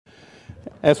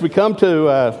As we come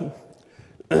to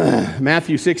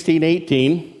Matthew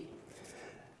 16:18,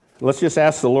 let's just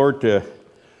ask the Lord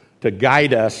to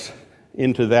guide us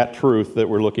into that truth that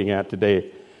we're looking at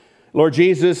today. Lord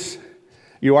Jesus,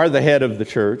 you are the head of the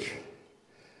church.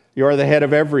 You are the head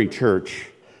of every church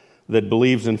that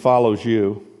believes and follows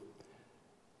you.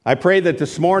 I pray that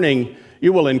this morning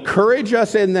you will encourage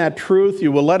us in that truth.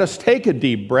 You will let us take a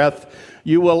deep breath.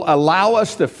 You will allow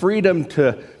us the freedom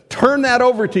to turn that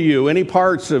over to you, any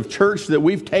parts of church that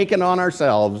we've taken on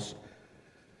ourselves.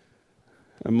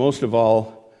 And most of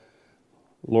all,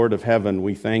 Lord of heaven,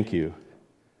 we thank you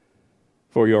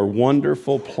for your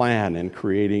wonderful plan in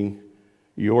creating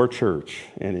your church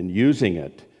and in using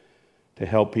it to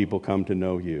help people come to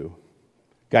know you.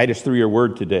 Guide us through your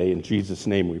word today. In Jesus'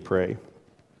 name we pray.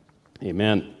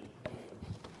 Amen.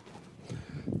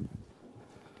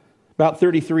 About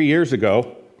 33 years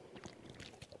ago,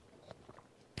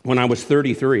 when I was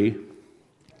 33,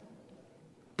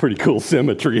 pretty cool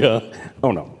symmetry, huh?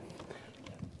 Oh no,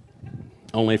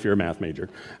 only if you're a math major.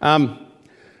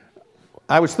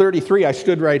 I was 33, I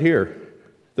stood right here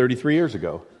 33 years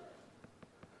ago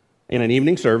in an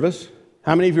evening service.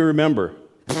 How many of you remember?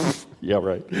 Yeah,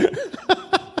 right.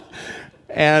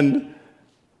 And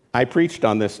I preached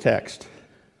on this text.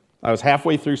 I was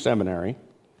halfway through seminary.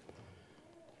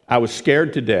 I was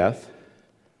scared to death.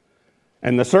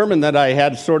 And the sermon that I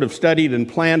had sort of studied and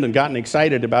planned and gotten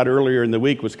excited about earlier in the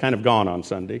week was kind of gone on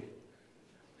Sunday.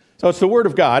 So it's the Word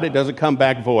of God. It doesn't come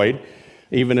back void,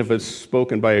 even if it's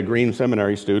spoken by a green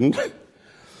seminary student.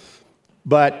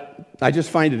 But I just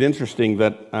find it interesting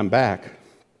that I'm back.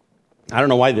 I don't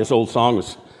know why this old song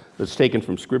that's taken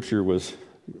from Scripture was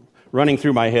running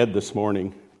through my head this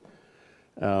morning.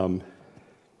 Now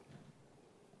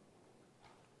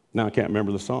I can't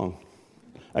remember the song.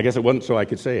 I guess it wasn't so I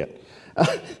could say it.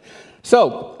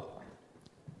 So,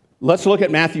 let's look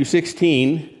at Matthew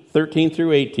 16, 13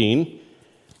 through 18,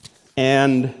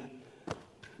 and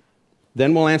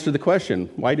then we'll answer the question,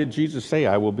 why did Jesus say,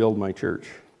 I will build my church?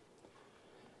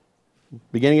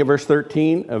 Beginning at verse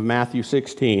 13 of Matthew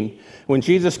 16, when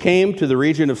Jesus came to the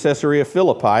region of Caesarea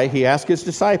Philippi, he asked his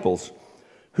disciples,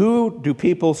 who do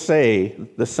people say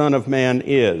the Son of Man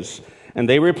is? And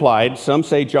they replied, some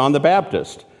say John the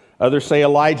Baptist, others say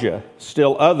Elijah,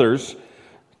 still others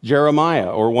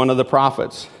Jeremiah or one of the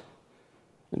prophets.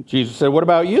 And Jesus said, what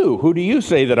about you? Who do you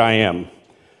say that I am?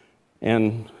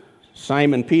 And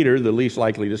Simon Peter, the least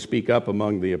likely to speak up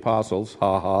among the apostles,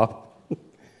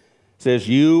 says,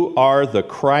 you are the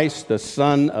Christ, the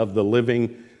Son of the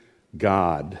living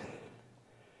God.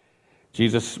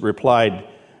 Jesus replied,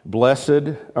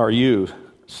 blessed are you,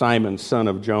 Simon, son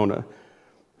of Jonah,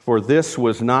 for this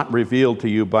was not revealed to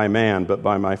you by man, but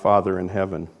by my Father in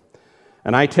heaven.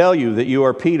 And I tell you that you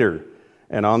are Peter,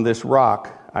 and on this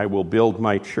rock I will build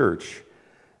my church,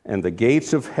 and the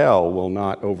gates of hell will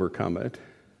not overcome it.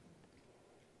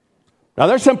 Now,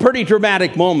 there's some pretty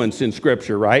dramatic moments in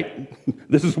Scripture, right?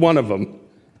 This is one of them.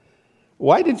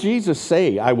 Why did Jesus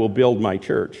say, I will build my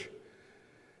church?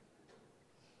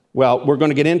 Well, we're going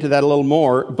to get into that a little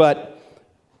more, but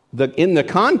in the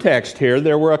context here,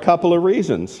 there were a couple of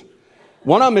reasons.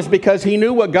 One of them is because he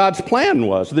knew what God's plan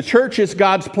was. The church is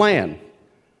God's plan.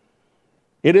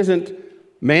 It isn't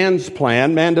man's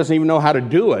plan. Man doesn't even know how to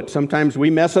do it. Sometimes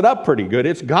we mess it up pretty good.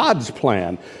 It's God's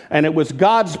plan. And it was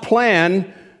God's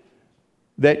plan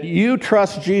that you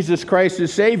trust Jesus Christ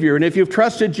as Savior. And if you've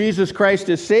trusted Jesus Christ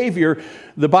as Savior,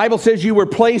 the Bible says you were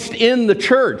placed in the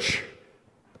church.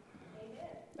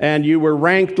 And you were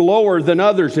ranked lower than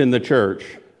others in the church.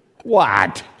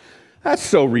 What? That's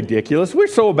so ridiculous. We're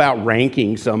so about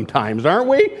ranking sometimes, aren't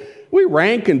we? We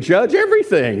rank and judge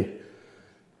everything.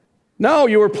 No,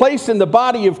 you were placed in the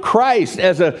body of Christ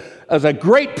as a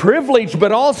great privilege,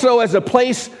 but also as a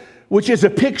place which is a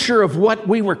picture of what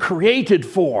we were created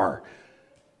for.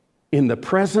 In the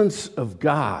presence of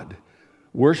God,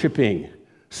 worshiping,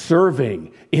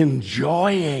 serving,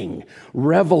 enjoying,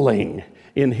 reveling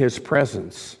in His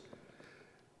presence.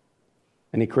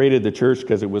 And He created the church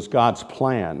because it was God's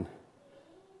plan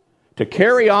to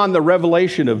carry on the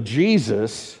revelation of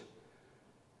Jesus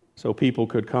so people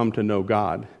could come to know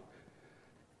God.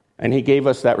 And He gave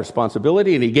us that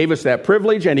responsibility, and He gave us that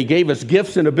privilege, and He gave us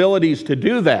gifts and abilities to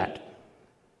do that.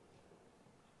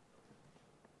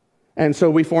 And so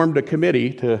we formed a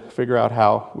committee to figure out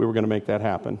how we were going to make that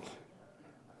happen.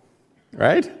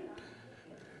 Right?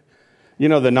 You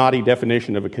know the naughty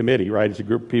definition of a committee, right? It's a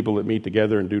group of people that meet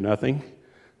together and do nothing.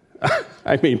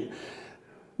 I mean,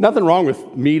 nothing wrong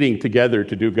with meeting together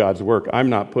to do God's work. I'm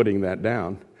not putting that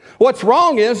down. What's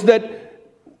wrong is that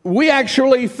we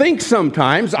actually think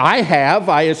sometimes, I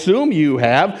assume you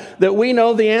have, that we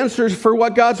know the answers for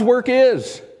what God's work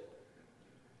is.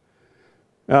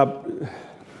 I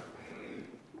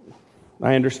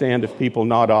understand if people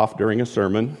nod off during a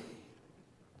sermon.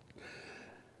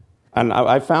 And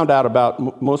I found out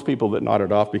about most people that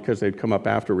nodded off because they'd come up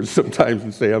afterwards sometimes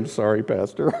and say, "I'm sorry,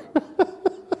 Pastor."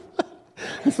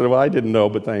 I said, "Well, I didn't know,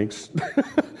 but thanks."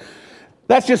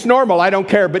 That's just normal. I don't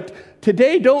care. But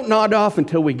today, don't nod off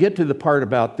until we get to the part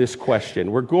about this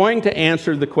question. We're going to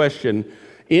answer the question,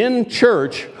 in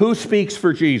church, who speaks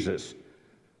for Jesus?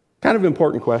 Kind of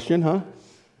important question, huh?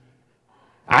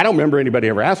 I don't remember anybody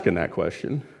ever asking that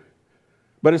question.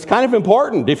 But it's kind of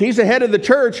important. If he's the head of the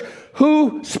church,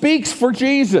 who speaks for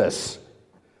Jesus?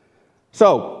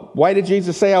 So, why did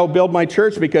Jesus say, "I will build my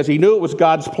church"? Because he knew it was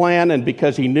God's plan and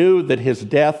because he knew that his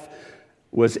death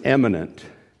was imminent.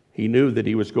 He knew that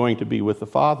he was going to be with the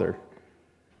Father.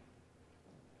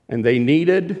 And they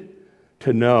needed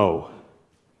to know.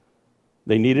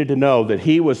 They needed to know that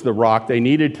he was the rock. They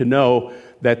needed to know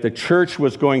that the church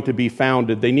was going to be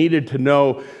founded. They needed to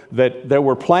know that there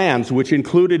were plans, which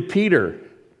included Peter.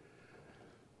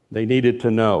 They needed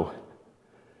to know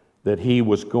that he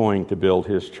was going to build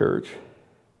his church.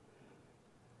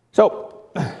 So,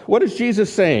 what is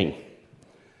Jesus saying?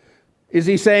 Is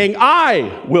he saying,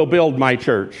 "I will build my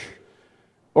church"?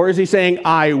 Or is he saying,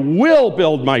 "I will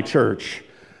build my church"?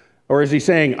 Or is he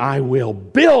saying, "I will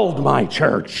build my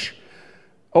church"?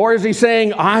 Or is he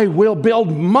saying, "I will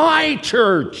build my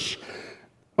church"?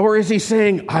 Or is he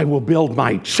saying, "I will build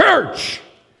my church"?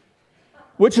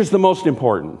 Which is the most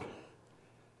important?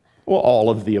 Well, all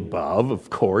of the above, of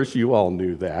course. You all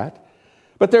knew that.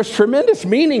 But there's tremendous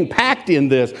meaning packed in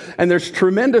this, and there's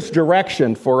tremendous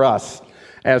direction for us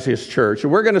as his church.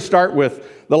 And we're going to start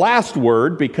with the last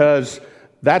word because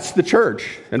that's the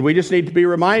church. And we just need to be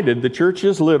reminded the church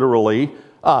is literally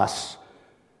us.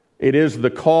 It is the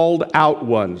called out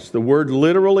ones. The word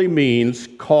literally means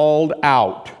called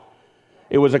out.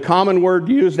 It was a common word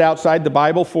used outside the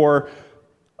Bible for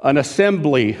an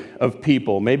assembly of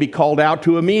people, maybe called out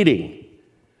to a meeting.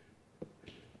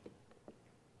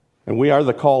 And we are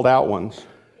the called out ones.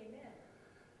 Amen.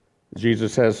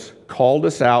 Jesus has called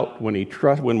us out when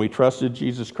we trusted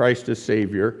Jesus Christ as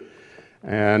Savior.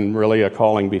 And really a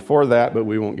calling before that, but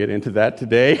we won't get into that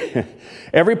today.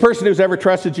 Every person who's ever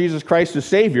trusted Jesus Christ as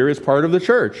Savior is part of the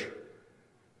church.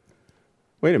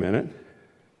 Wait a minute.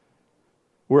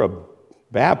 We're a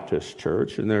Baptist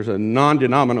church, and there's a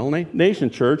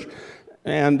non-denomination church,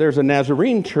 and there's a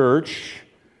Nazarene church,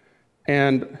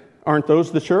 and aren't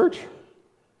those the church?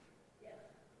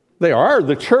 They are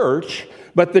the church,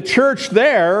 but the church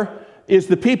there is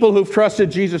the people who've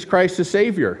trusted Jesus Christ as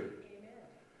Savior.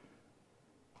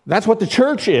 That's what the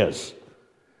church is.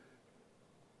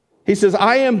 He says,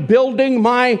 "I am building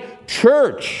my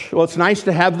church." Well, it's nice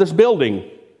to have this building,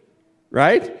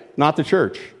 right? Not the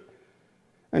church.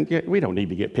 And we don't need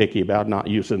to get picky about not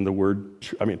using the word,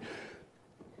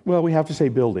 we have to say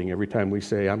building every time we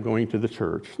say, "I'm going to the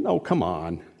church." No, come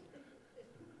on.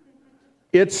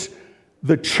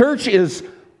 The church is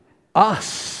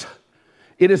us.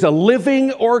 It is a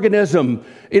living organism.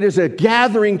 It is a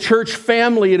gathering church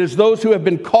family. It is those who have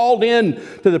been called in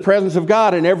to the presence of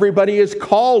God, and everybody is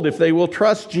called if they will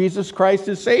trust Jesus Christ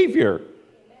as Savior.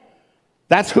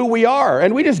 That's who we are.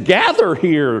 And we just gather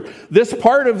here, this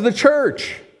part of the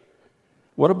church.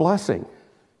 What a blessing.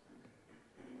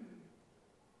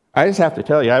 I just have to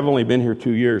tell you, I've only been here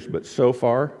 2 years, but so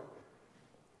far,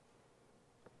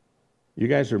 you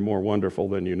guys are more wonderful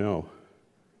than you know.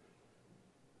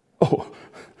 Oh,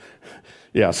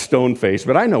 yeah, stone face,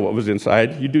 but I know what was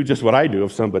inside. You do just what I do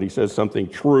if somebody says something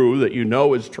true that you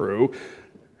know is true.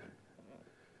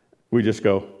 We just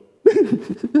go,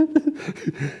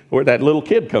 or that little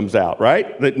kid comes out,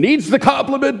 right? That needs the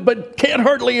compliment but can't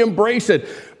hardly embrace it.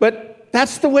 But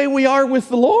that's the way we are with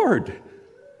the Lord.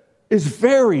 It's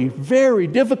very, very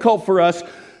difficult for us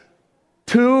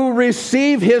to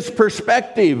receive his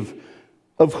perspective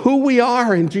of who we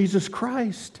are in Jesus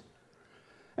Christ.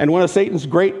 And one of Satan's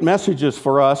great messages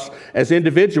for us as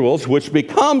individuals, which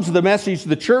becomes the message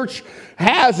the church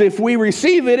has if we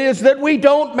receive it, is that we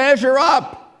don't measure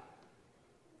up.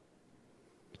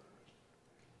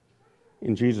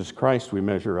 In Jesus Christ, we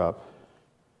measure up.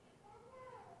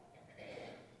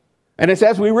 And it's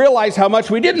as we realize how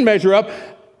much we didn't measure up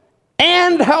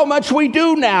and how much we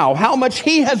do now, how much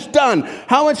he has done,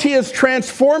 how much he has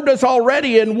transformed us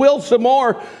already and will some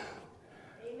more,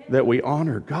 that we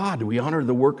honor God. We honor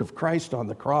the work of Christ on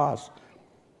the cross.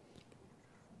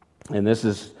 And this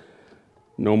is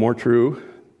no more true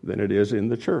than it is in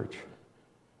the church.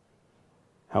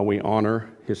 how we honor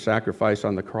his sacrifice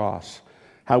on the cross,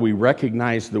 how we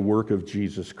recognize the work of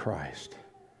Jesus Christ.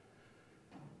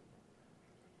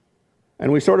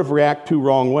 And we sort of react two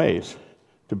wrong ways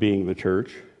to being the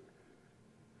church,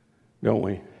 don't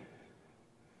we?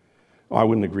 Well, I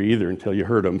wouldn't agree either until you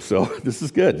heard them, so this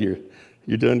is good.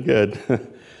 You're doing good.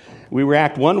 We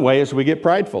react one way as we get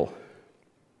prideful.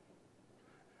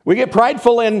 We get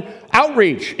prideful in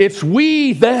outreach. It's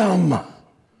we, them.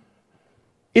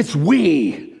 It's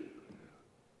we,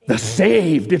 the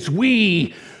saved. It's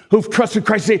we who've trusted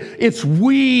Christ. It's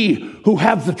we who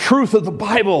have the truth of the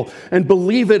Bible and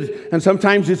believe it. And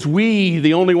sometimes it's we,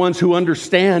 the only ones who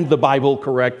understand the Bible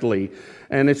correctly.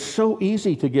 And it's so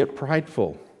easy to get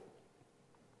prideful.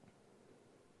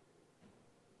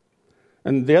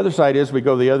 And the other side is we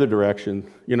go the other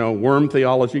direction. You know, worm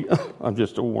theology. I'm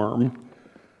just a worm.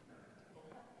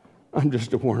 I'm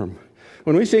just a worm.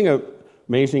 When we sing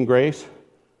Amazing Grace,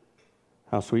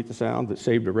 how sweet the sound that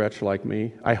saved a wretch like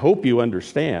me, I hope you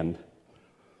understand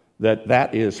that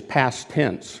that is past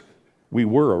tense. We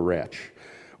were a wretch.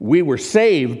 We were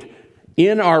saved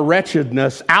in our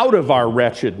wretchedness, out of our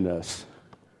wretchedness.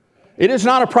 It is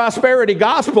not a prosperity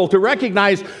gospel to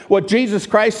recognize what Jesus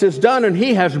Christ has done, and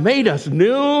he has made us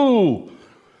new.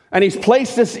 And he's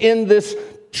placed us in this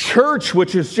church,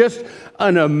 which is just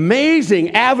an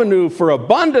amazing avenue for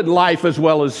abundant life as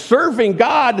well as serving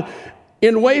God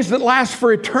in ways that last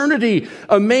for eternity.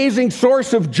 Amazing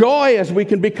source of joy as we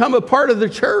can become a part of the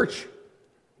church.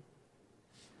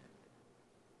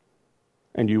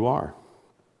 And you are.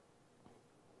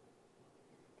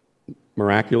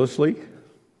 Miraculously,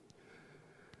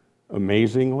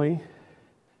 amazingly,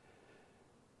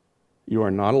 you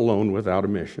are not alone without a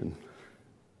mission.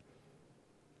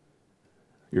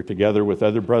 You're together with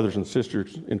other brothers and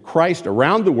sisters in Christ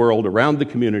around the world, around the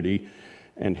community,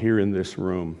 and here in this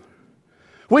room,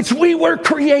 which we were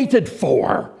created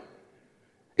for.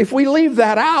 If we leave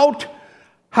that out,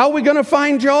 how are we going to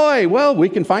find joy? Well, we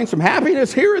can find some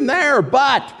happiness here and there,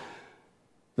 but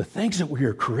the things that we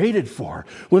are created for,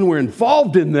 when we're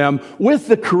involved in them with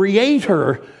the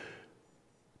Creator,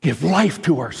 give life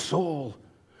to our soul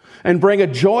and bring a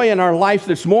joy in our life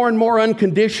that's more and more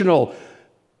unconditional.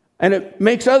 And it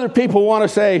makes other people want to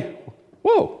say,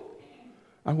 whoa,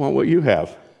 I want what you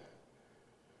have.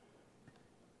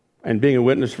 And being a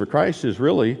witness for Christ is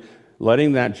really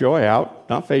letting that joy out,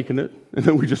 not faking it. And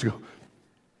then we just go,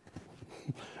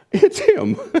 it's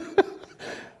him.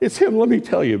 It's him. Let me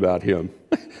tell you about him.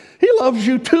 He loves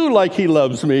you too like he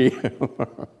loves me.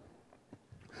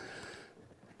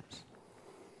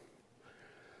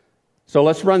 So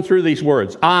let's run through these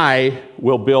words. I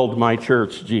will build my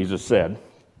church, Jesus said.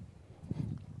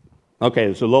 Okay,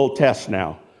 there's a little test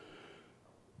now.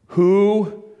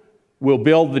 Who will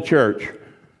build the church?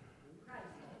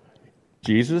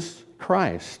 Jesus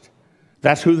Christ.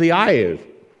 That's who the I is.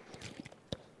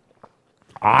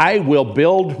 I will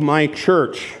build my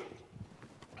church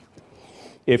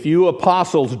if you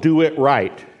apostles do it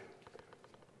right.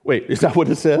 Wait, is that what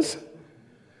it says?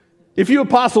 If you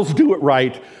apostles do it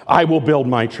right, I will build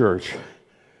my church.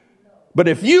 But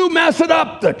if you mess it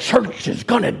up, the church is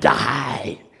going to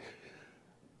die.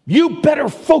 You better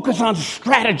focus on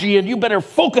strategy, and you better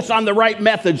focus on the right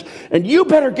methods, and you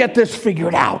better get this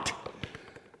figured out,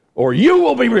 or you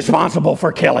will be responsible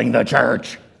for killing the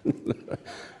church.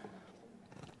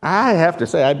 I have to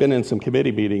say, I've been in some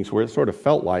committee meetings where it sort of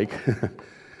felt like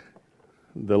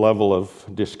the level of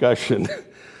discussion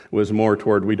was more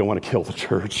toward, we don't want to kill the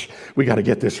church. We got to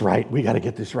get this right. We got to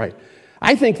get this right.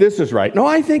 I think this is right. No,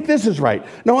 I think this is right.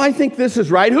 No, I think this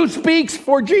is right. Who speaks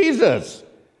for Jesus?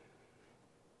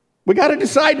 We got to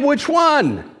decide which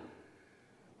one.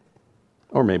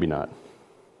 Or maybe not.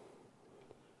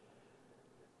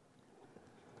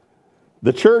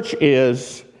 The church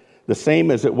is the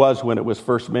same as it was when it was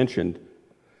first mentioned.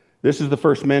 This is the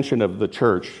first mention of the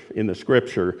church in the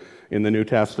Scripture in the New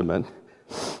Testament.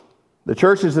 The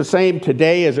church is the same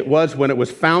today as it was when it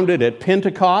was founded at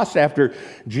Pentecost after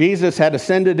Jesus had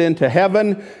ascended into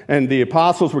heaven and the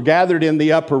apostles were gathered in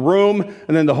the upper room,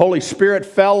 and then the Holy Spirit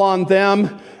fell on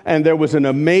them, and there was an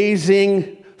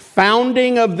amazing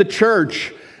founding of the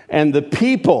church, and the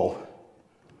people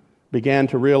began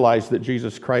to realize that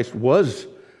Jesus Christ was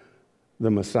the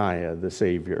Messiah, the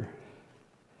Savior.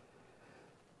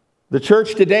 The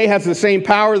church today has the same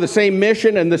power, the same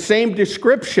mission, and the same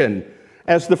description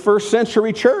as the first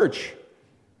century church.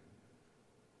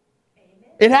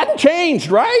 Amen. It hadn't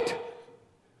changed, right?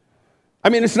 I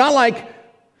mean, it's not like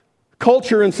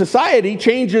culture and society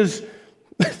changes,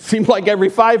 it seems like every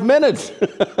 5 minutes.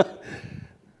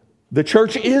 The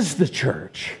church is the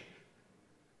church.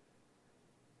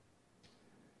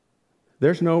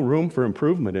 There's no room for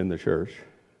improvement in the church.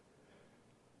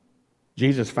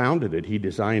 Jesus founded it. He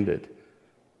designed it.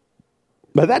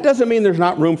 But that doesn't mean there's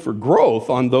not room for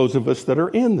growth on those of us that are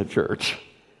in the church.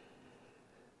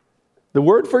 The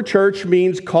word for church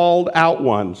means called out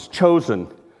ones, chosen.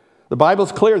 The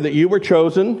Bible's clear that you were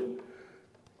chosen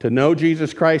to know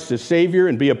Jesus Christ as Savior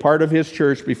and be a part of His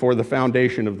church before the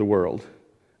foundation of the world.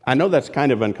 I know that's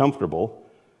kind of uncomfortable,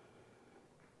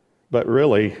 but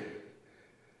really,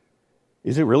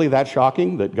 is it really that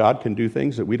shocking that God can do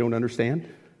things that we don't understand?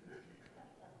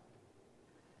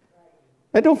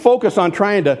 And don't focus on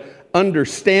trying to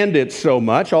understand it so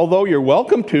much, although you're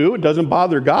welcome to. It doesn't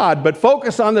bother God, but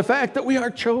focus on the fact that we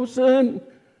are chosen.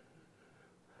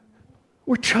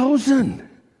 We're chosen.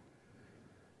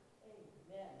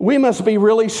 We must be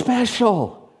really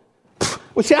special.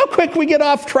 Well, see how quick we get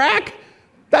off track?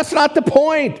 That's not the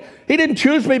point. He didn't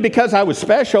choose me because I was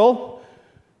special.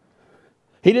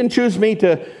 He didn't choose me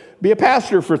to be a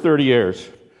pastor for 30 years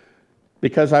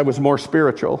because I was more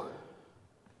spiritual,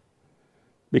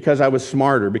 because I was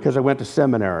smarter, because I went to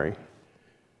seminary.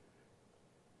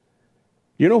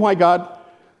 You know why God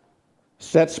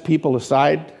sets people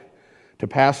aside to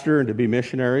pastor and to be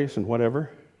missionaries and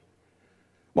whatever?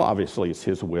 Well, obviously it's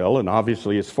His will, and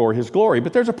obviously it's for His glory,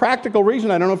 but there's a practical reason.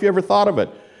 I don't know if you ever thought of it.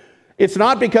 It's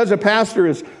not because a pastor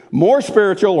is more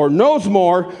spiritual or knows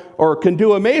more or can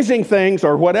do amazing things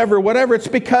or whatever. It's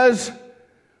because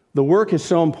the work is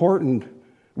so important.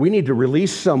 We need to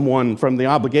release someone from the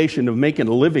obligation of making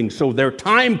a living so their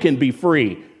time can be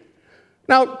free.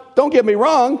 Now, don't get me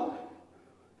wrong.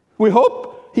 We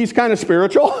hope he's kind of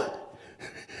spiritual.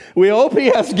 We hope he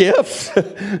has gifts.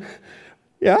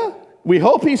 Yeah. We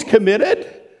hope he's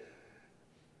committed.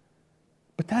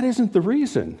 But that isn't the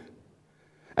reason.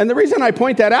 And the reason I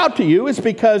point that out to you is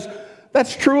because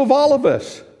that's true of all of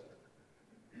us.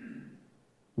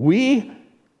 We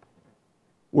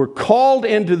were called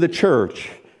into the church,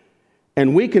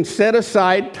 and we can set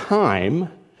aside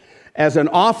time as an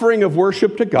offering of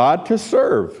worship to God to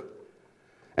serve.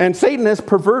 And Satan has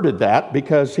perverted that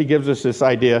because he gives us this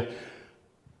idea,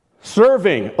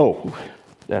 serving. Oh,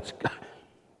 I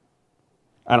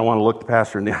don't want to look the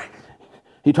pastor in the eye.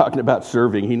 He's talking about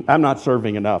serving. I'm not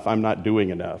serving enough. I'm not doing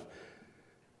enough.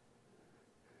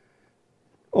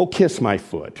 Oh, kiss my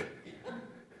foot.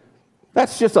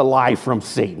 That's just a lie from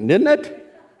Satan, isn't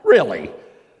it? Really?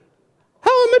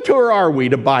 How immature are we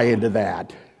to buy into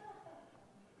that?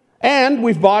 And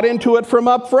we've bought into it from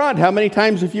up front. How many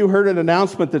times have you heard an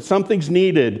announcement that something's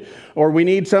needed or we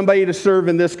need somebody to serve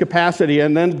in this capacity,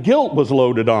 and then guilt was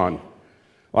loaded on?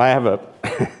 Well,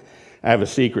 I have a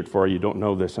secret for you. You don't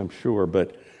know this, I'm sure,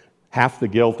 but half the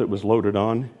guilt that was loaded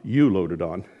on, you loaded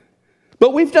on.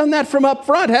 But we've done that from up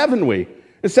front, haven't we?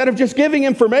 Instead of just giving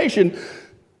information,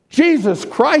 Jesus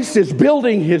Christ is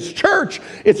building His church.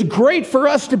 It's great for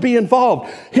us to be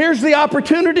involved. Here's the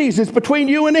opportunities. It's between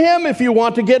you and Him if you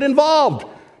want to get involved.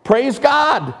 Praise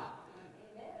God.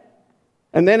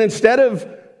 And then instead of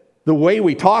the way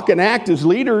we talk and act as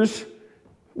leaders,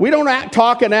 we don't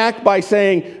talk and act by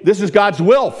saying, this is God's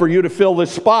will for you to fill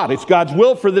this spot. It's God's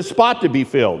will for this spot to be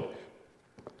filled.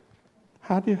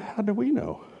 How do we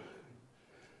know?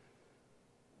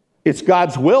 It's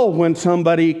God's will when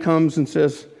somebody comes and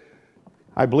says,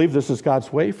 I believe this is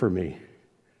God's way for me.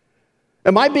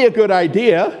 It might be a good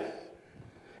idea.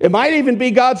 It might even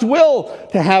be God's will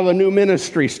to have a new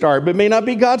ministry start, but it may not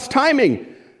be God's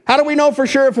timing. How do we know for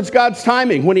sure if it's God's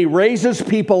timing? When He raises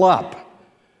people up.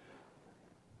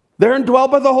 They're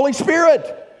indwelled by the Holy Spirit.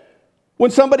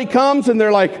 When somebody comes and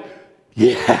they're like,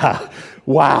 yeah,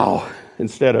 wow,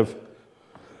 instead of,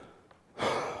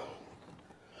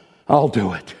 I'll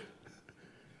do it.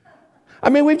 I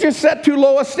mean, we've just set too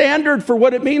low a standard for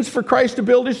what it means for Christ to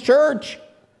build His church.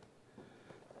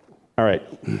 All right,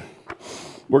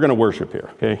 we're going to worship here,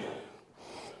 okay?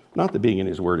 Not that being in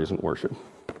His Word isn't worship.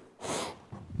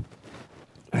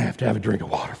 I have to have a drink of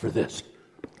water for this.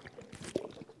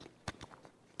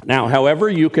 Now, however,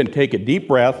 you can take a deep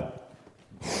breath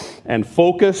and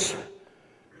focus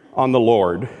on the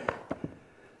Lord.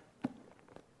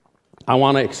 I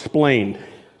want to explain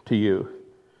to you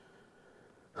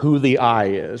who the I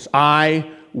is. I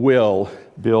will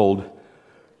build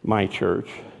my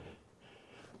church.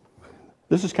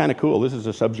 This is kind of cool. This is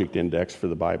a subject index for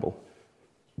the Bible.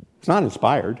 It's not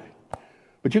inspired,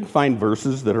 but you can find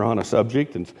verses that are on a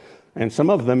subject, and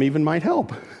some of them even might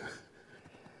help.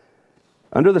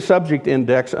 Under the subject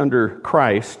index, under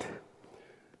Christ,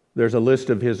 there's a list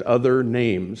of His other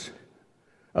names,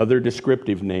 other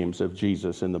descriptive names of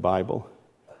Jesus in the Bible.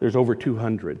 There's over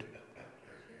 200.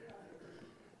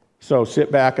 So sit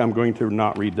back, I'm going to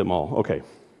not read them all. Okay.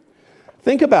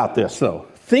 Think about this, though.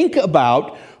 Think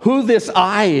about who this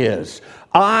I is.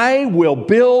 I will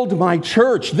build my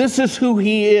church. This is who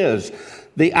he is.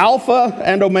 The Alpha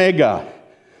and Omega,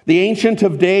 the Ancient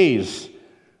of Days,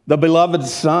 the beloved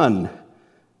Son,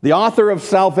 the author of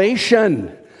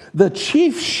salvation, the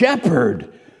chief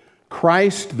shepherd,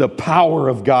 Christ, the power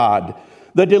of God,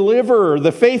 the deliverer,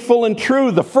 the faithful and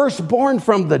true, the firstborn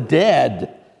from the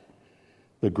dead,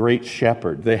 the great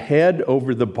shepherd, the head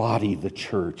over the body, the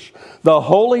church, the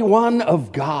Holy One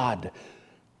of God,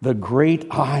 the great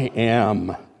I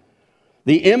am,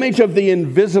 the image of the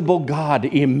invisible God,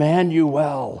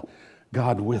 Emmanuel,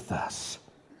 God with us,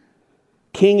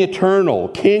 King eternal,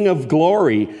 King of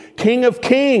glory, King of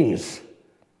kings,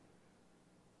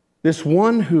 this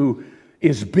one who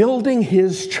is building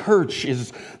his church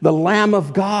is the Lamb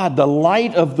of God, the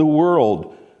light of the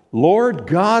world, Lord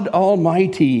God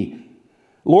Almighty,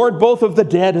 Lord both of the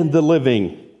dead and the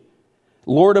living,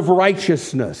 Lord of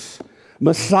righteousness,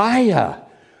 Messiah,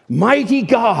 mighty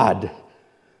God,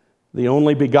 the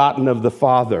only begotten of the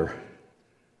Father,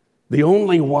 the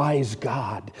only wise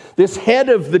God, this head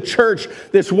of the church,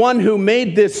 this one who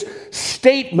made this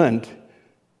statement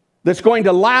that's going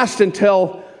to last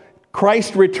until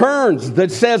Christ returns,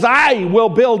 that says, I will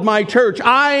build my church.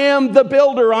 I am the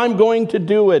builder. I'm going to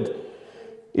do it,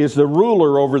 is the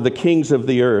ruler over the kings of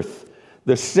the earth,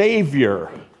 the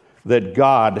Savior that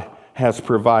God has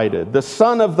provided, the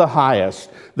Son of the highest,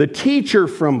 the teacher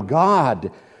from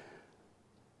God,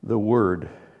 the Word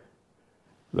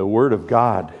of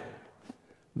God,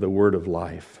 the Word of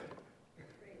life.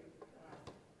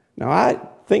 Now, I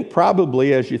think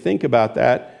probably as you think about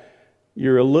that,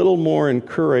 you're a little more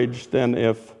encouraged than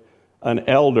if an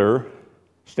elder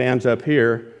stands up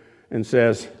here and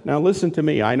says, now listen to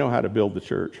me, I know how to build the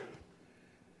church.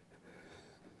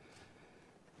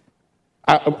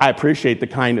 I appreciate the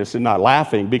kindness and not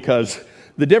laughing, because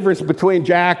the difference between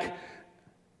Jack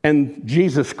and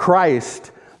Jesus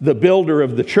Christ, the builder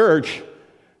of the church,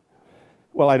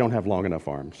 well, I don't have long enough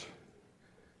arms.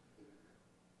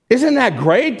 Isn't that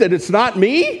great that it's not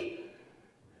me?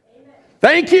 Amen.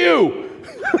 Thank you.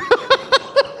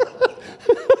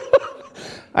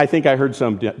 I think I heard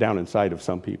some down inside of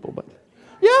some people, but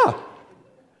yeah.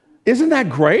 Isn't that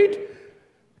great?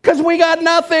 Because we got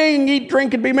nothing. Eat,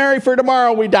 drink, and be merry, for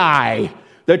tomorrow we die.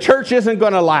 The church isn't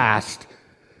going to last.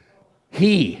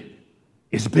 He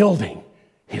is building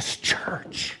his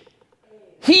church.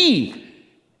 He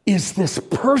is this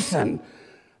person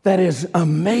that is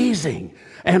amazing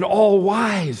and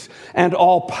all-wise and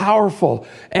all-powerful,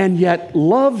 and yet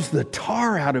loves the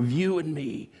tar out of you and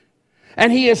me.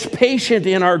 And he is patient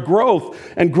in our growth,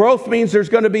 and growth means there's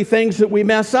going to be things that we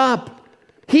mess up.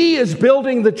 He is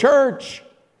building the church.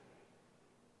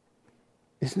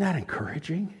 Isn't that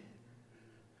encouraging?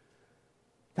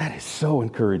 That is so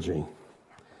encouraging.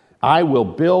 I will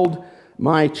build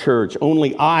my church.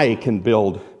 Only I can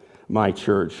build my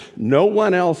church. No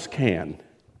one else can.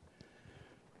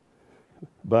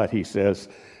 But he says,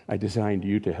 I designed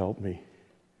you to help me.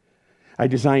 I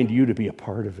designed you to be a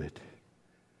part of it.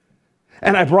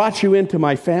 And I brought you into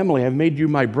my family. I've made you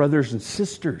my brothers and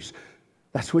sisters.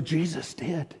 That's what Jesus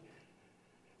did.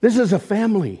 This is a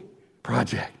family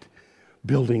project,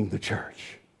 building the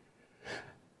church.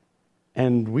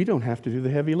 And we don't have to do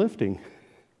the heavy lifting.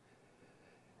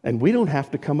 And we don't have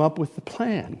to come up with the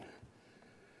plan.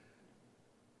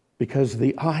 Because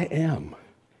the I am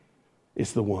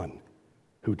is the one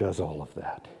who does all of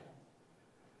that.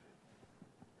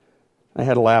 I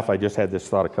had a laugh. I just had this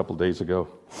thought a couple days ago.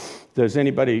 Does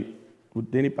anybody,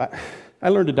 I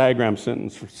learned to diagram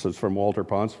sentences from Walter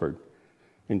Ponsford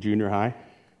in junior high.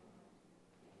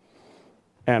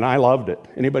 And I loved it.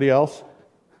 Anybody else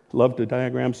love to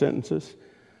diagram sentences?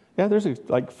 Yeah, there's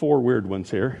like 4 weird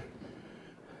ones here.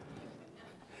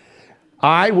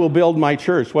 I will build my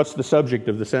church. What's the subject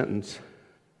of the sentence?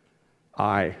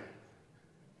 I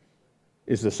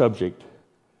is the subject.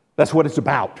 That's what it's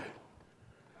about.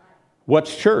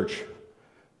 What's church?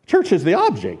 Church is the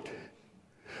object.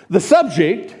 The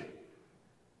subject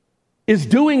is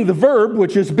doing the verb,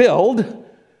 which is build,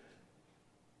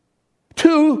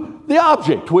 to the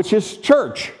object, which is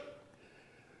church.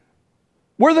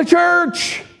 We're the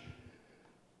church.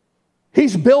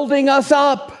 He's building us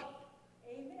up.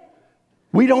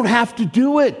 We don't have to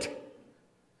do it.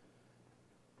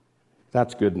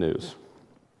 That's good news.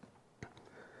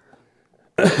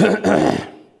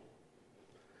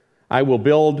 I will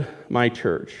build my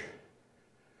church.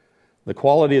 The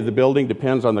quality of the building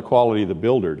depends on the quality of the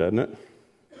builder, doesn't it?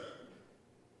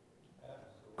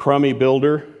 Crummy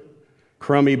builder,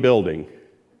 crummy building.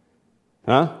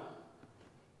 Huh?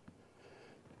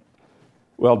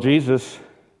 Well, Jesus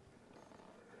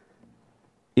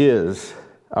is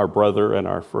our brother and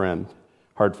our friend.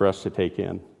 Hard for us to take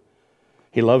in.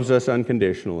 He loves us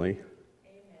unconditionally.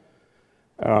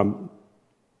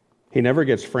 He never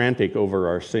gets frantic over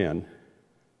our sin.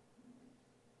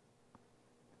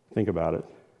 Think about it.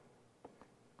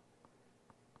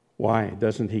 Why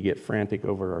doesn't he get frantic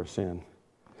over our sin?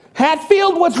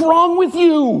 Hatfield, what's wrong with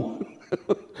you?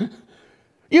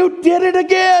 You did it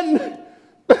again.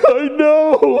 I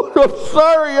know. I'm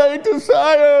sorry. I just.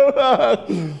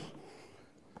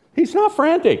 He's not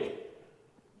frantic.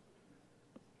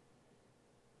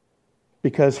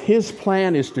 Because his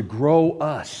plan is to grow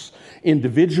us,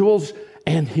 individuals,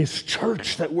 and his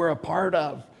church that we're a part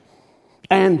of.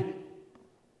 And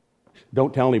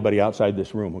don't tell anybody outside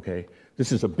this room, okay?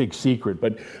 This is a big secret,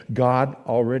 but God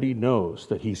already knows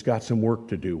that he's got some work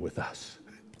to do with us.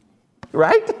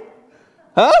 Right?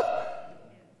 Huh?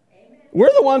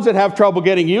 We're the ones that have trouble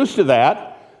getting used to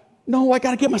that. No, I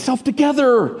got to get myself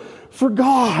together for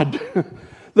God.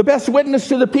 The best witness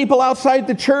to the people outside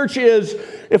the church is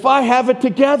if I have it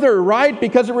together, right?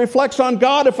 Because it reflects on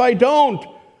God if I don't.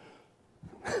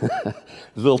 There's a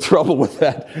little trouble with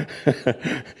that.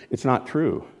 It's not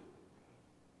true.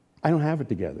 I don't have it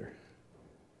together.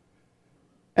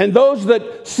 And those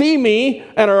that see me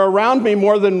and are around me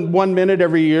more than 1 minute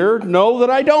every year know that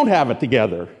I don't have it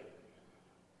together.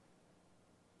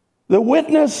 The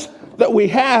witness that we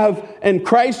have, and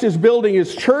Christ is building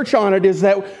his church on it, is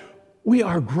that we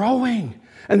are growing.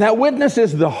 And that witness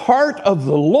is the heart of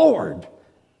the Lord,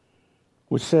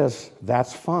 which says,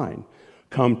 that's fine.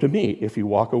 Come to me. If you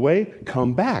walk away,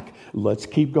 come back. Let's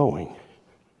keep going.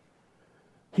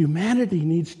 Humanity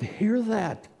needs to hear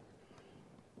that.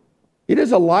 It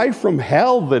is a lie from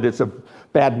hell that it's a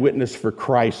bad witness for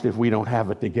Christ if we don't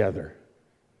have it together.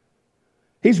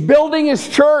 He's building his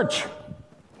church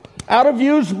out of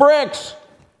used bricks.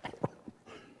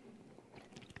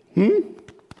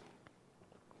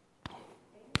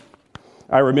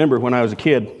 I remember when I was a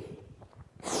kid,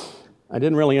 I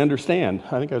didn't really understand.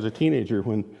 I think I was a teenager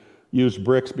when used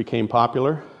bricks became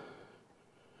popular.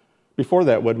 Before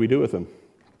that, what did we do with them?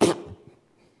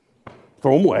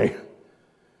 Throw them away.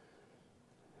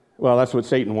 Well, that's what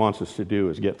Satan wants us to do,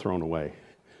 is get thrown away.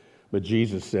 But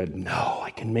Jesus said, no, I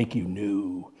can make you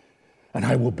new, and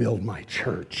I will build my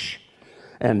church,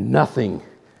 and nothing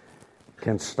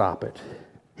can stop it.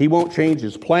 He won't change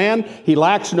his plan. He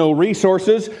lacks no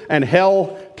resources, and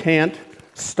hell can't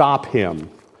stop him.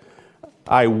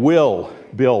 I will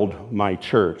build my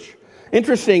church.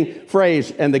 Interesting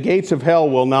phrase, and the gates of hell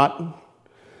will not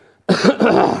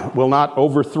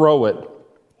overthrow it,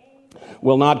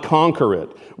 will not conquer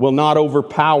it, will not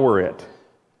overpower it.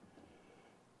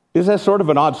 Is that sort of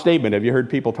an odd statement? Have you heard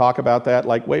people talk about that?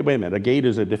 Like, wait a minute, a gate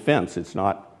is a defense. It's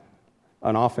not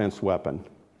an offense weapon.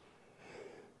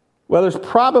 Well, there's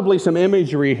probably some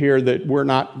imagery here that we're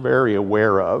not very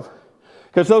aware of.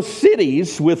 Because those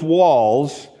cities with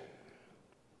walls,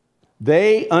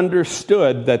 they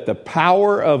understood that the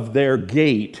power of their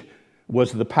gate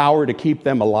was the power to keep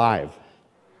them alive.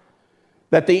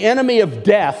 That the enemy of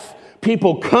death,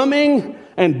 people coming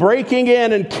and breaking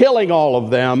in and killing all of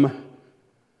them,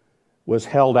 was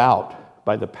held out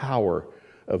by the power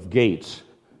of gates,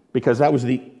 because that was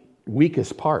the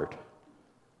weakest part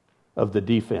of the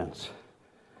defense.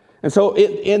 And so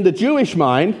in the Jewish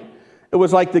mind, it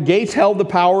was like the gates held the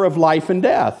power of life and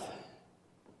death.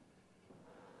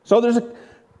 So there's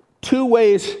two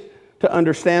ways to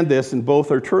understand this, and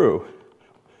both are true.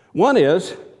 One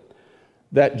is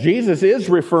that Jesus is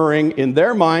referring in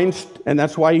their minds, and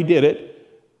that's why he did it,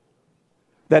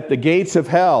 that the gates of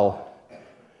hell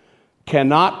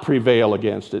cannot prevail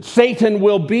against it. Satan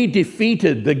will be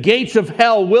defeated. The gates of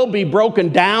hell will be broken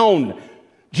down.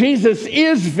 Jesus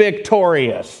is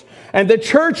victorious, and the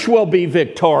church will be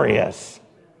victorious.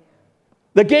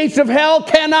 The gates of hell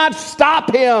cannot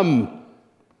stop him.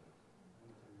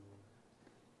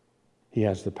 He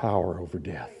has the power over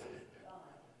death.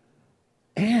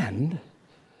 And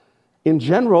in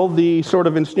general, the sort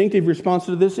of instinctive response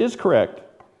to this is correct.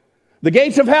 The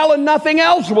gates of hell and nothing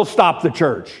else will stop the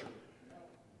church.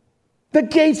 The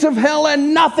gates of hell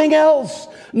and nothing else.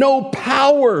 No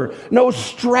power, no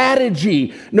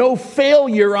strategy, no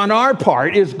failure on our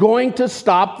part is going to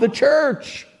stop the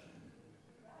church.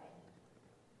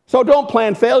 So don't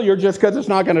plan failure just because it's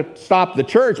not going to stop the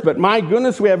church. But my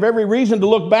goodness, we have every reason to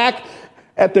look back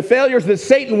at the failures that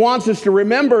Satan wants us to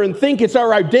remember and think it's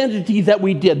our identity that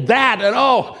we did that. And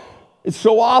oh, it's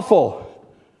so awful.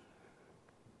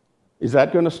 Is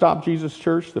that going to stop Jesus'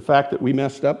 church, the fact that we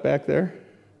messed up back there?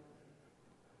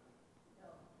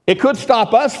 It could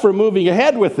stop us from moving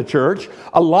ahead with the church.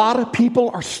 A lot of people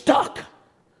are stuck.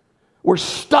 We're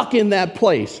stuck in that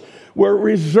place. We're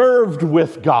reserved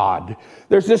with God.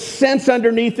 There's this sense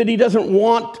underneath that He doesn't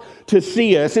want to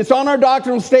see us. It's on our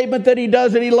doctrinal statement that He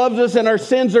does, that He loves us and our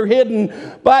sins are hidden.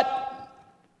 But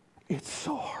it's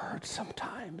so hard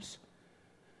sometimes.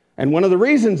 And one of the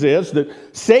reasons is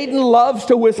that Satan loves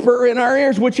to whisper in our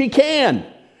ears, which he can,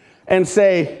 and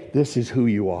say, this is who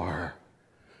you are.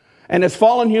 And as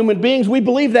fallen human beings, we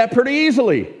believe that pretty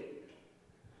easily.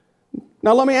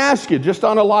 Now let me ask you, just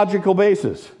on a logical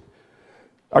basis,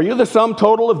 are you the sum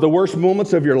total of the worst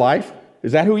moments of your life?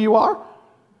 Is that who you are?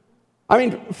 I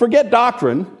mean, forget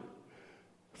doctrine.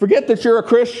 Forget that you're a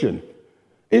Christian.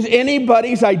 Is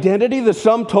anybody's identity the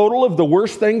sum total of the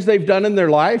worst things they've done in their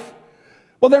life?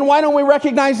 Well, then why don't we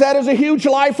recognize that as a huge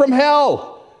lie from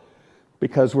hell?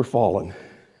 Because we're fallen.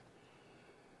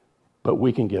 But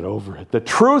we can get over it. The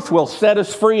truth will set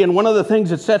us free, and one of the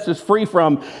things it sets us free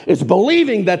from is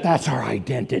believing that that's our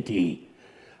identity.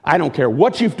 I don't care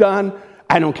what you've done.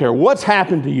 I don't care what's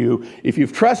happened to you. If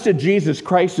you've trusted Jesus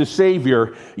Christ as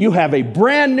Savior, you have a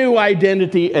brand new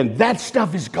identity, and that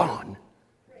stuff is gone.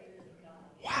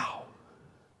 Wow.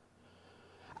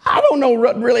 I don't know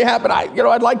what really happened.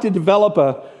 I'd like to develop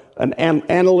an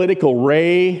analytical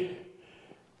ray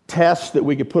test that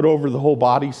we could put over the whole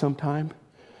body sometime.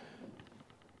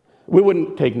 We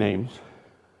wouldn't take names.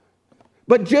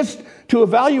 But just to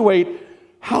evaluate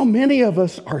how many of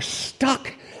us are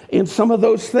stuck in some of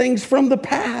those things from the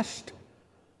past.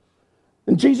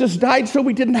 And Jesus died so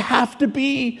we didn't have to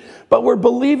be, but we're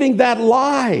believing that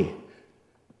lie.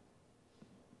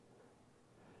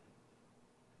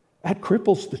 That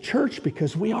cripples the church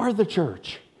because we are the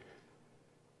church.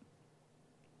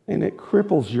 And it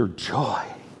cripples your joy.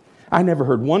 I never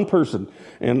heard one person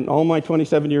in all my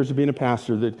 27 years of being a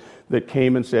pastor that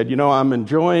came and said, I'm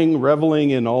enjoying reveling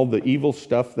in all the evil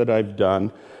stuff that I've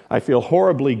done. I feel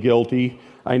horribly guilty.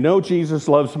 I know Jesus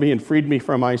loves me and freed me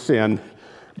from my sin,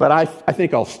 but I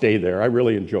think I'll stay there. I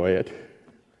really enjoy it.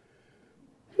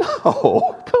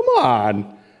 No, come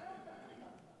on.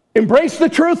 Embrace the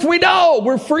truth we know.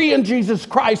 We're free in Jesus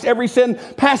Christ. Every sin,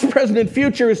 past, present, and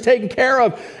future, is taken care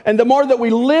of. And the more that we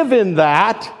live in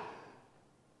that,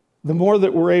 the more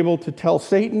that we're able to tell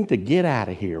Satan to get out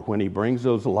of here when he brings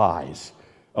those lies.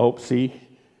 Oh, see,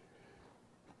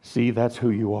 that's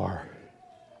who you are.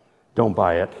 Don't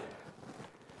buy it.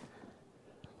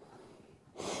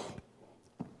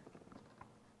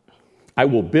 I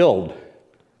will build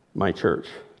my church.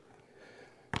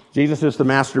 Jesus is the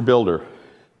master builder.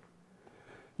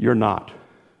 You're not.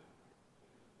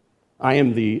 I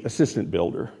am the assistant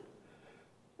builder.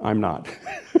 I'm not.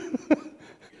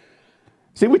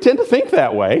 See, we tend to think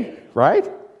that way, right?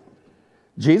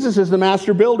 Jesus is the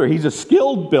master builder. He's a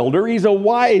skilled builder. He's a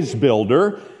wise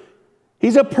builder.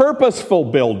 He's a purposeful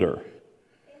builder.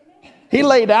 He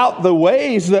laid out the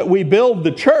ways that we build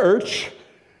the church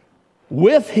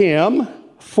with Him,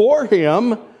 for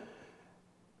Him,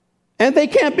 and they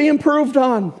can't be improved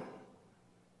on.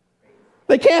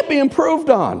 They can't be improved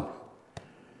on.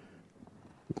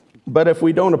 But if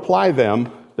we don't apply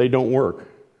them, they don't work.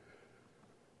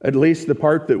 At least the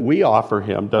part that we offer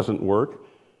Him doesn't work.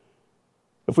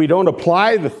 If we don't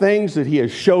apply the things that He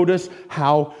has showed us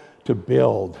how to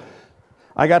build.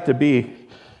 I got to be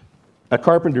a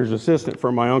carpenter's assistant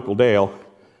for my Uncle Dale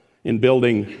in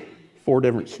building 4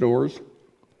 different stores.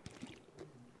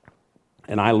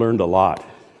 And I learned a lot.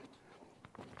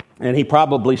 And he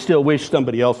probably still wished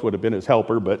somebody else would have been his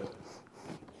helper, but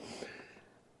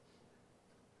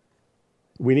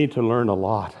we need to learn a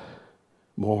lot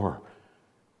more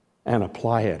and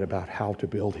apply it about how to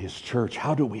build His church.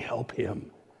 How do we help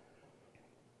Him?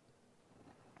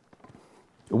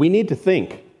 We need to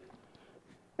think.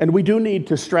 And we do need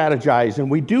to strategize, and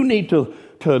we do need to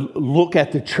look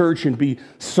at the church and be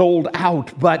sold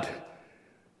out, but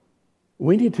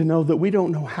we need to know that we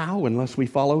don't know how unless we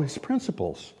follow His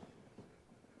principles.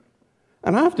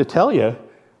 And I have to tell you,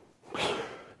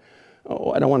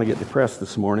 I don't want to get depressed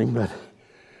this morning, but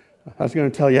I was going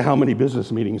to tell you how many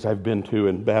business meetings I've been to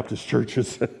in Baptist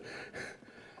churches,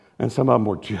 and some of them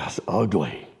were just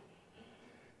ugly.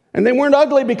 And they weren't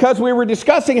ugly because we were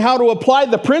discussing how to apply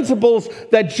the principles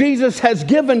that Jesus has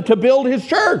given to build His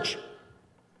church.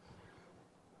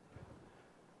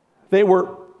 They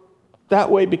were that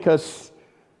way because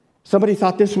somebody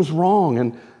thought this was wrong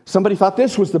and somebody thought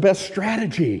this was the best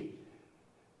strategy.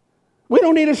 We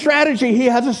don't need a strategy. He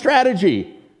has a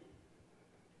strategy.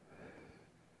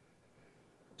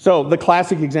 So the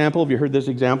classic example, have you heard this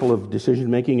example of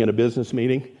decision making in a business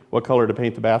meeting? What color to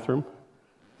paint the bathroom?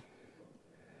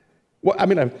 Well,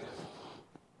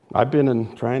 I've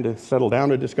been trying to settle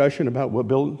down a discussion about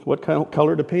what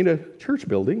color to paint a church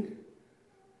building.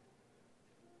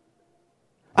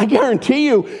 I guarantee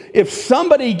you, if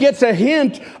somebody gets a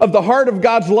hint of the heart of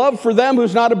God's love for them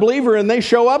who's not a believer and they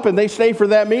show up and they stay for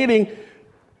that meeting,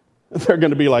 they're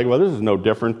going to be like, well, this is no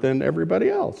different than everybody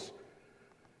else.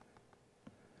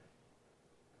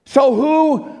 So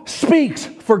who speaks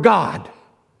for God?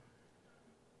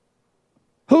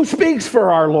 Who speaks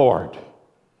for our Lord?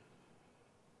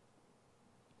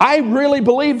 I really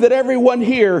believe that everyone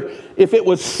here, if it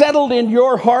was settled in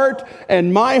your heart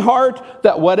and my heart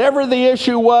that whatever the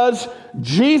issue was,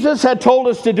 Jesus had told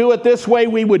us to do it this way,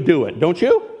 we would do it. Don't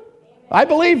you? I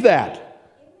believe that.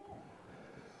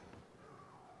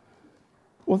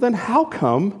 Well, then how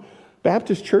come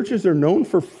Baptist churches are known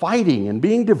for fighting and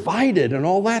being divided and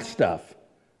all that stuff?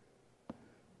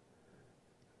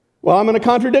 Well, I'm going to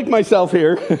contradict myself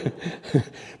here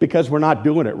because we're not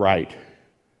doing it right.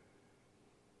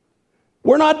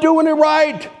 We're not doing it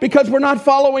right because we're not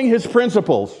following his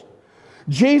principles.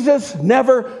 Jesus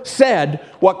never said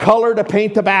what color to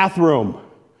paint the bathroom.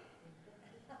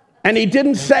 And he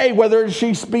didn't say whether it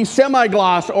should be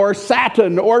semi-gloss or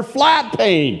satin or flat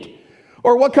paint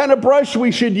or what kind of brush we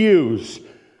should use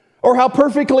or how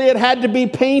perfectly it had to be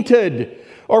painted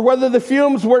or whether the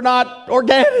fumes were not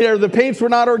organic or the paints were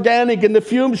not organic and the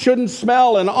fumes shouldn't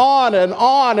smell and on and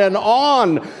on and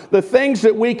on. The things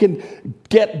that we can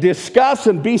discuss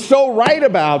and be so right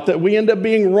about that we end up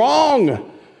being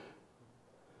wrong.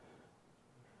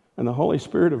 And the Holy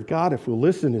Spirit of God, if we'll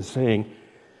listen, is saying,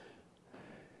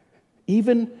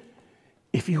 even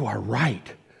if you are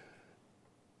right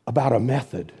about a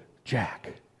method,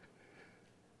 Jack,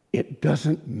 it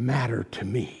doesn't matter to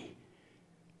me.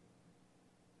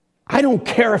 I don't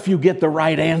care if you get the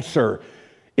right answer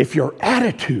if your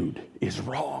attitude is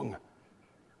wrong.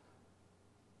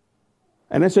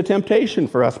 And it's a temptation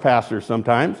for us pastors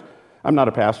sometimes. I'm not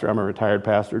a pastor, I'm a retired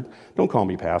pastor. Don't call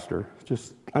me pastor.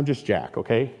 I'm just Jack,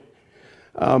 okay?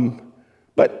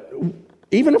 But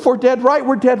even if we're dead right,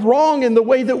 we're dead wrong in the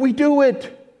way that we do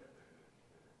it.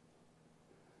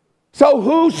 So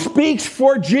who speaks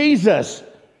for Jesus?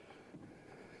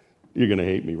 You're going to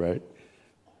hate me, right?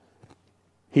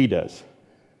 He does.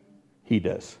 He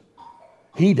does.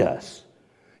 He does.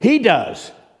 He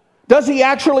does. Does he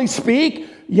actually speak?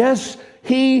 Yes,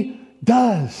 he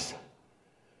does.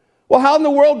 Well, how in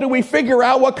the world do we figure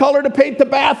out what color to paint the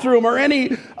bathroom or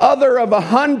any other of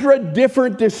 100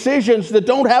 different decisions that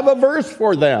don't have a verse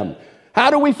for them?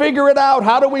 How do we figure it out?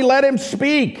 How do we let him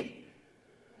speak?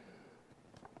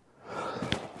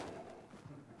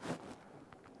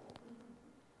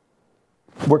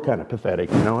 We're kind of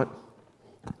pathetic, you know what?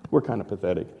 We're kind of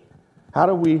pathetic. How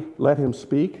do we let him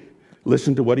speak?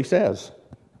 Listen to what he says.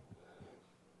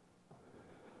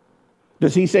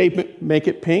 Does he say make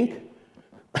it pink?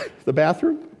 The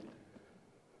bathroom?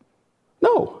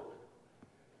 No.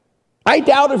 I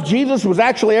doubt if Jesus was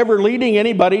actually ever leading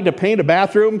anybody to paint a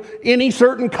bathroom any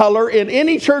certain color in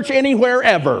any church anywhere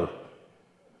ever.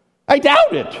 I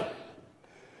doubt it.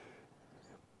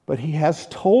 But he has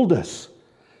told us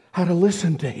how to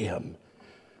listen to him.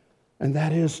 And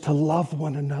that is to love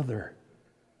one another.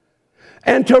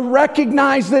 And to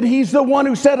recognize that he's the one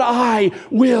who said, I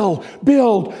will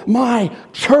build my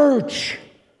church.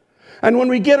 And when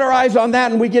we get our eyes on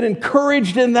that and we get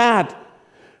encouraged in that,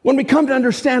 when we come to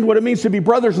understand what it means to be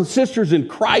brothers and sisters in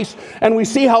Christ, and we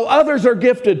see how others are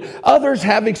gifted, others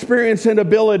have experience and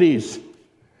abilities,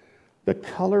 the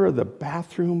color of the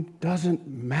bathroom doesn't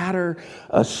matter,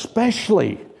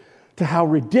 especially to how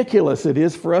ridiculous it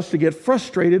is for us to get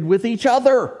frustrated with each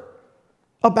other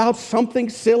about something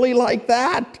silly like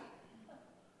that.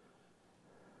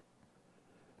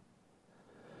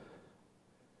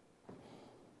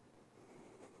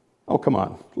 Oh, come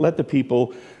on. Let the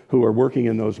people who are working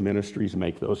in those ministries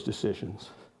make those decisions.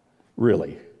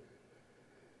 Really.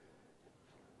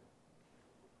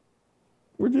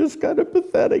 We're just kind of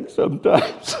pathetic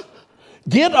sometimes.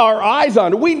 Get our eyes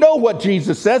on it. We know what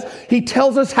Jesus says. He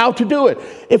tells us how to do it.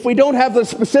 If we don't have the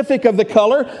specific of the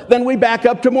color, then we back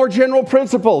up to more general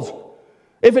principles.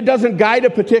 If it doesn't guide a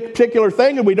particular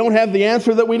thing and we don't have the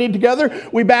answer that we need together,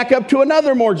 we back up to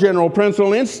another more general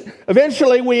principle. And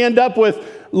eventually we end up with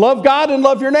love God and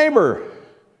love your neighbor.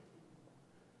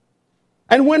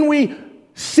 And when we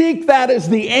seek that as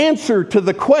the answer to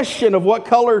the question of what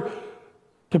color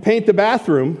to paint the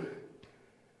bathroom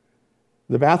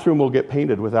will get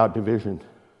painted without division.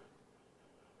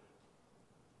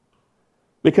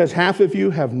 Because half of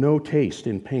you have no taste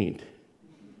in paint.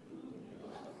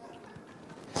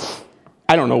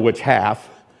 I don't know which half.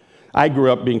 I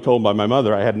grew up being told by my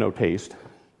mother I had no taste.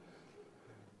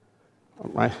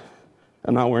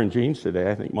 I'm not wearing jeans today.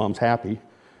 I think Mom's happy.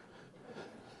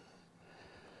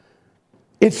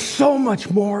 It's so much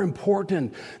more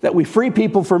important that we free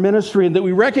people for ministry and that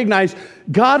we recognize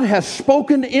God has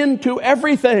spoken into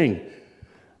everything.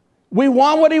 We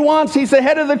want what He wants. He's the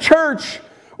head of the church.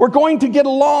 We're going to get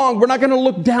along. We're not going to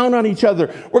look down on each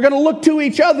other. We're going to look to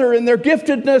each other and their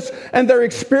giftedness and their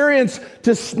experience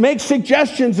to make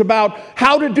suggestions about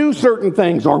how to do certain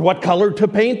things or what color to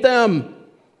paint them.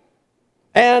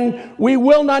 And we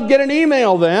will not get an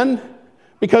email then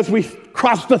because we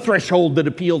crossed the threshold that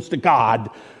appeals to God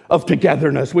of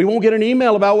togetherness. We won't get an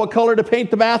email about what color to paint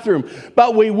the bathroom,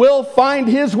 but we will find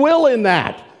His will in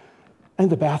that. And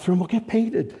the bathroom will get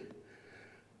painted.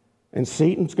 And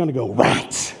Satan's going to go,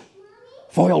 rats,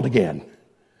 foiled again.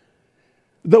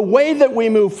 The way that we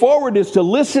move forward is to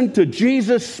listen to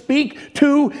Jesus speak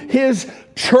to His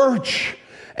church.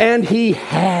 And He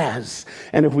has.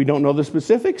 And if we don't know the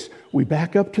specifics, we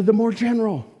back up to the more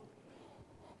general.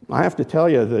 I have to tell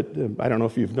you that, I don't know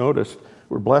if you've noticed,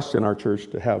 we're blessed in our church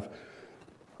to have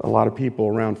a lot of people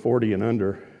around 40 and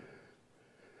under.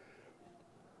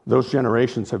 Those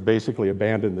generations have basically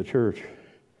abandoned the church.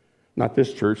 Not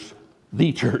this church,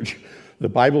 the church. The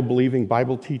Bible-believing,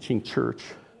 Bible-teaching church.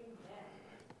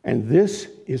 And this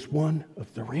is one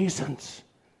of the reasons.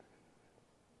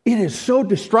 It is so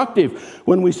destructive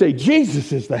when we say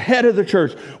Jesus is the head of the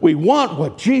church. We want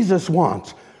what Jesus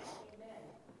wants.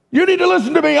 You need to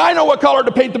listen to me. I know what color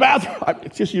to paint the bathroom. I'm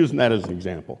just using that as an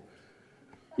example.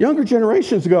 Younger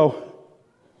generations go,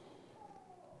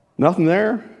 nothing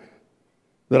there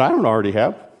that I don't already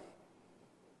have.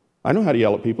 I know how to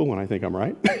yell at people when I think I'm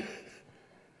right.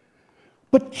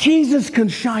 But Jesus can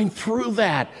shine through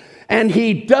that. And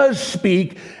He does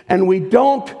speak, and we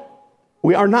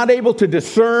are not able to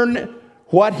discern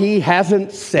what He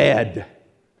hasn't said.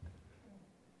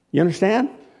 You understand?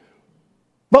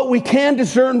 But we can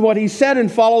discern what He said and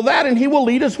follow that, and He will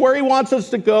lead us where He wants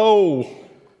us to go.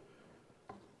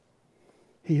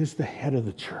 He is the head of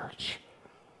the church.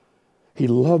 He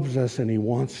loves us and He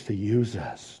wants to use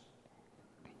us.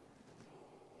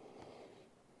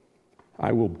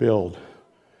 I will build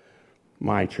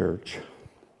my church.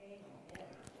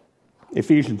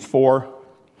 Ephesians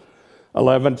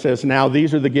 4:11 says, now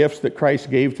these are the gifts that Christ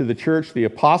gave to the church, the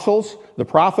apostles, the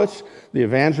prophets, the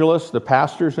evangelists, the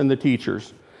pastors, and the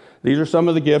teachers. These are some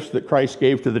of the gifts that Christ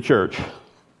gave to the church.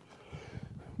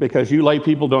 Because you lay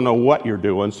people don't know what you're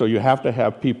doing, so you have to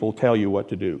have people tell you what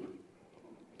to do.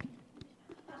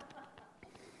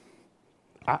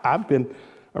 I've been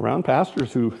around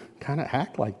pastors who kind of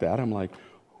act like that. I'm like,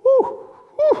 whoo.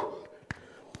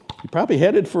 You probably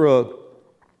headed for a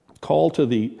call to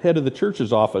the head of the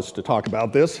church's office to talk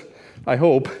about this, I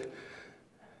hope.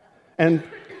 And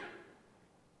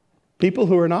people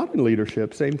who are not in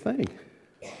leadership, same thing.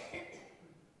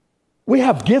 We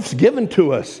have gifts given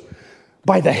to us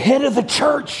by the head of the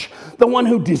church, the one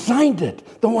who designed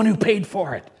it, the one who paid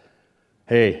for it.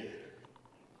 Hey,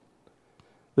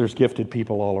 there's gifted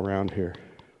people all around here.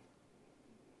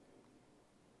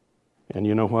 And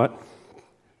you know what?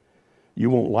 You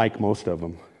won't like most of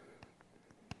them.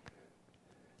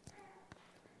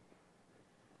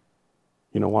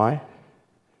 You know why?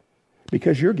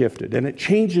 Because you're gifted, and it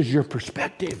changes your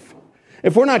perspective.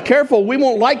 If we're not careful, we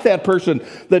won't like that person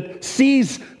that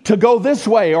sees to go this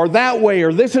way, or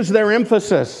this is their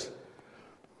emphasis.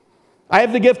 I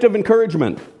have the gift of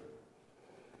encouragement.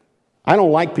 I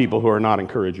don't like people who are not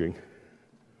encouraging.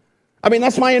 I mean,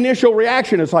 that's my initial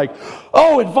reaction. It's like,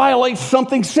 oh, it violates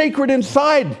something sacred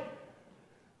inside.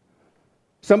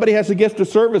 Somebody has a gift of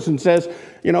service and says,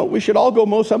 we should all go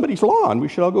mow somebody's lawn. We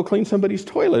should all go clean somebody's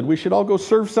toilet. We should all go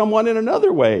serve someone in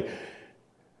another way.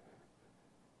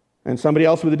 And somebody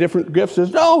else with a different gift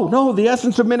says, no, the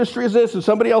essence of ministry is this. And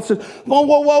somebody else says,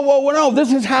 whoa, no,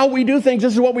 this is how we do things.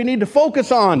 This is what we need to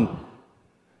focus on.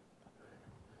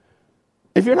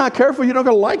 If you're not careful, you're not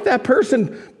going to like that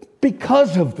person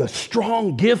because of the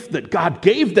strong gift that God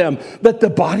gave them that the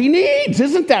body needs.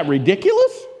 Isn't that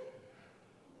ridiculous?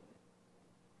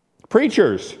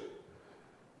 Preachers.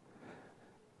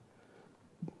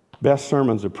 Best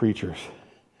sermons of preachers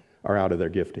are out of their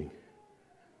gifting.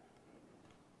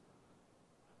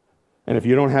 And if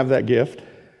you don't have that gift,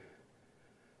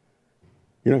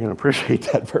 you're not going to appreciate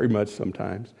that very much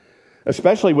sometimes,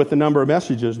 especially with the number of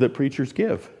messages that preachers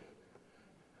give.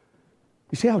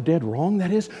 You see how dead wrong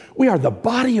that is? We are the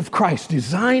body of Christ,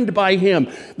 designed by Him.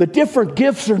 The different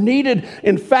gifts are needed.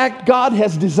 In fact, God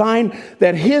has designed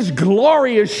that His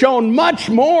glory is shown much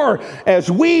more as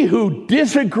we who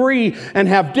disagree and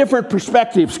have different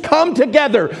perspectives come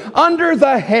together under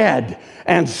the head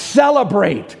and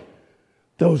celebrate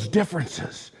those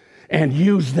differences and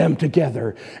use them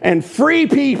together and free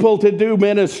people to do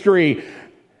ministry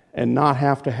and not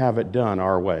have to have it done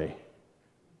our way.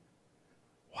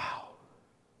 Wow.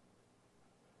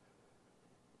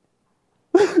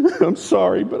 I'm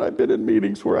sorry, but I've been in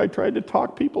meetings where I tried to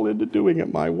talk people into doing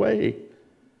it my way.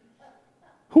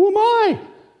 Who am I?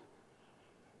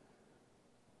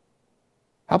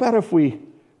 How about if we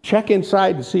check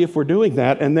inside and see if we're doing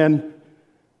that and then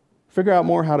figure out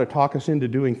more how to talk us into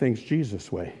doing things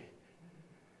Jesus' way?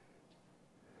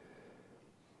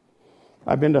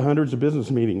 I've been to hundreds of business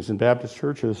meetings in Baptist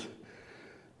churches,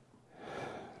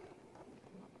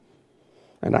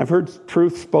 and I've heard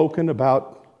truth spoken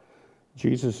about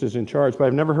Jesus is in charge, but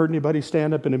I've never heard anybody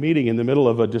stand up in a meeting in the middle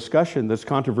of a discussion that's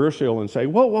controversial and say,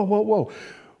 whoa, whoa, whoa, whoa.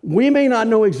 We may not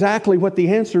know exactly what the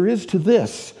answer is to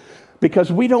this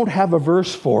because we don't have a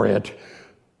verse for it,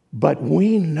 but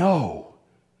we know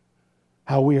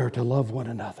how we are to love one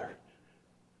another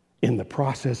in the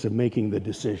process of making the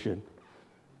decision.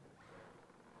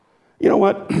 You know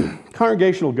what?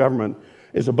 Congregational government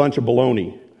is a bunch of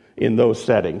baloney in those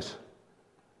settings.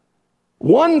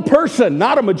 One person,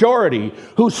 not a majority,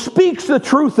 who speaks the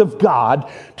truth of God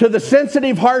to the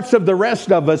sensitive hearts of the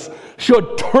rest of us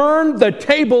should turn the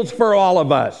tables for all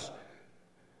of us.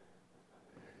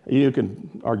 You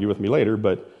can argue with me later,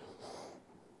 but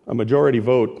a majority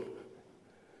vote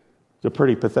is a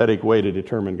pretty pathetic way to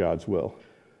determine God's will.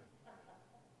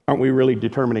 Aren't we really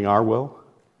determining our will?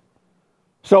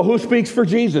 So who speaks for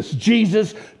Jesus?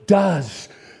 Jesus does.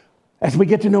 As we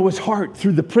get to know his heart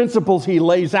through the principles he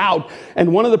lays out.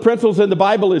 And one of the principles in the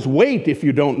Bible is wait if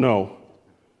you don't know.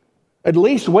 At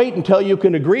least wait until you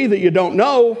can agree that you don't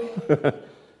know.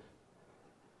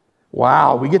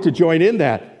 Wow, we get to join in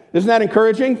that. Isn't that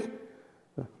encouraging?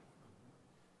 You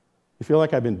feel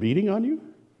like I've been beating on you?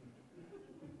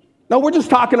 No, we're just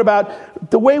talking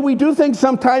about the way we do things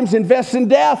sometimes invests in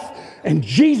death. And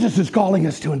Jesus is calling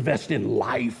us to invest in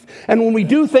life. And when we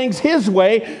do things his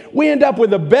way, we end up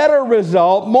with a better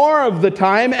result more of the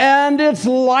time, and it's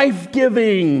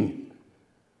life-giving.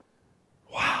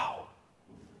 Wow.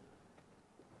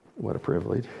 What a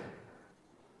privilege.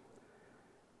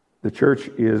 The church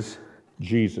is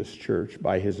Jesus' church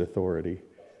by his authority. It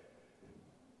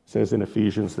says in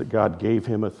Ephesians that God gave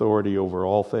him authority over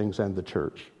all things and the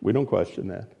church. We don't question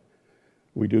that.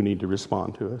 We do need to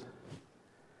respond to it.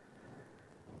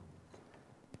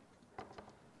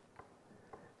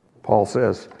 Paul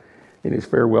says in his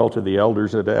farewell to the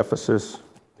elders at Ephesus,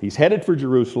 he's headed for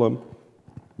Jerusalem.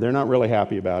 They're not really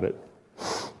happy about it.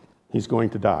 He's going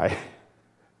to die.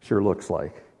 Sure looks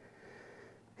like.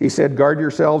 He said, guard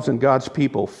yourselves and God's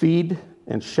people. Feed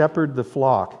and shepherd the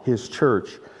flock, his church,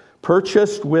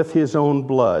 purchased with his own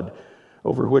blood,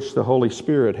 over which the Holy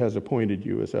Spirit has appointed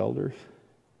you as elders.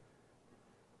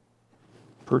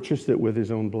 Purchased it with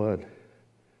his own blood.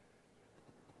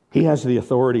 He has the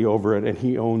authority over it, and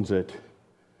he owns it.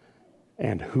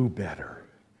 And who better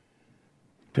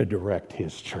to direct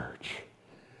his church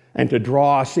and to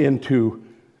draw us into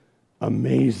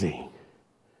amazing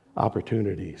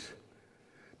opportunities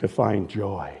to find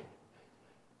joy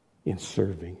in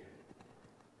serving.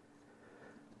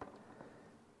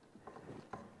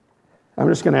 I'm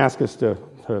just going to ask us to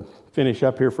finish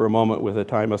up here for a moment with a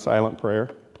time of silent prayer.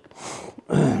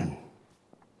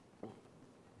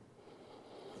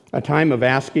 A time of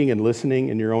asking and listening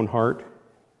in your own heart.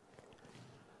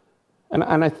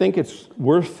 And I think it's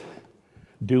worth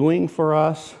doing for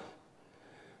us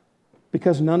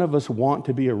because none of us want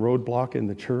to be a roadblock in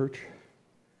the church.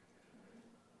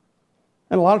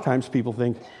 And a lot of times people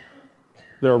think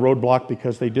they're a roadblock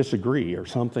because they disagree or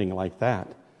something like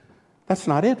that. That's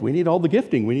not it. We need all the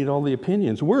gifting. We need all the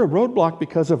opinions. We're a roadblock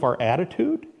because of our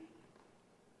attitude.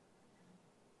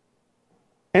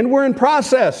 And we're in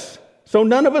process. So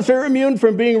none of us are immune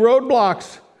from being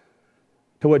roadblocks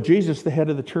to what Jesus, the head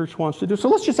of the church, wants to do. So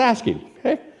let's just ask him,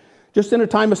 okay? Just in a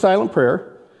time of silent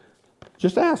prayer,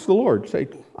 just ask the Lord. Say,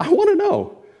 I want to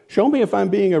know. Show me if I'm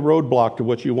being a roadblock to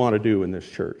what you want to do in this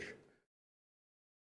church.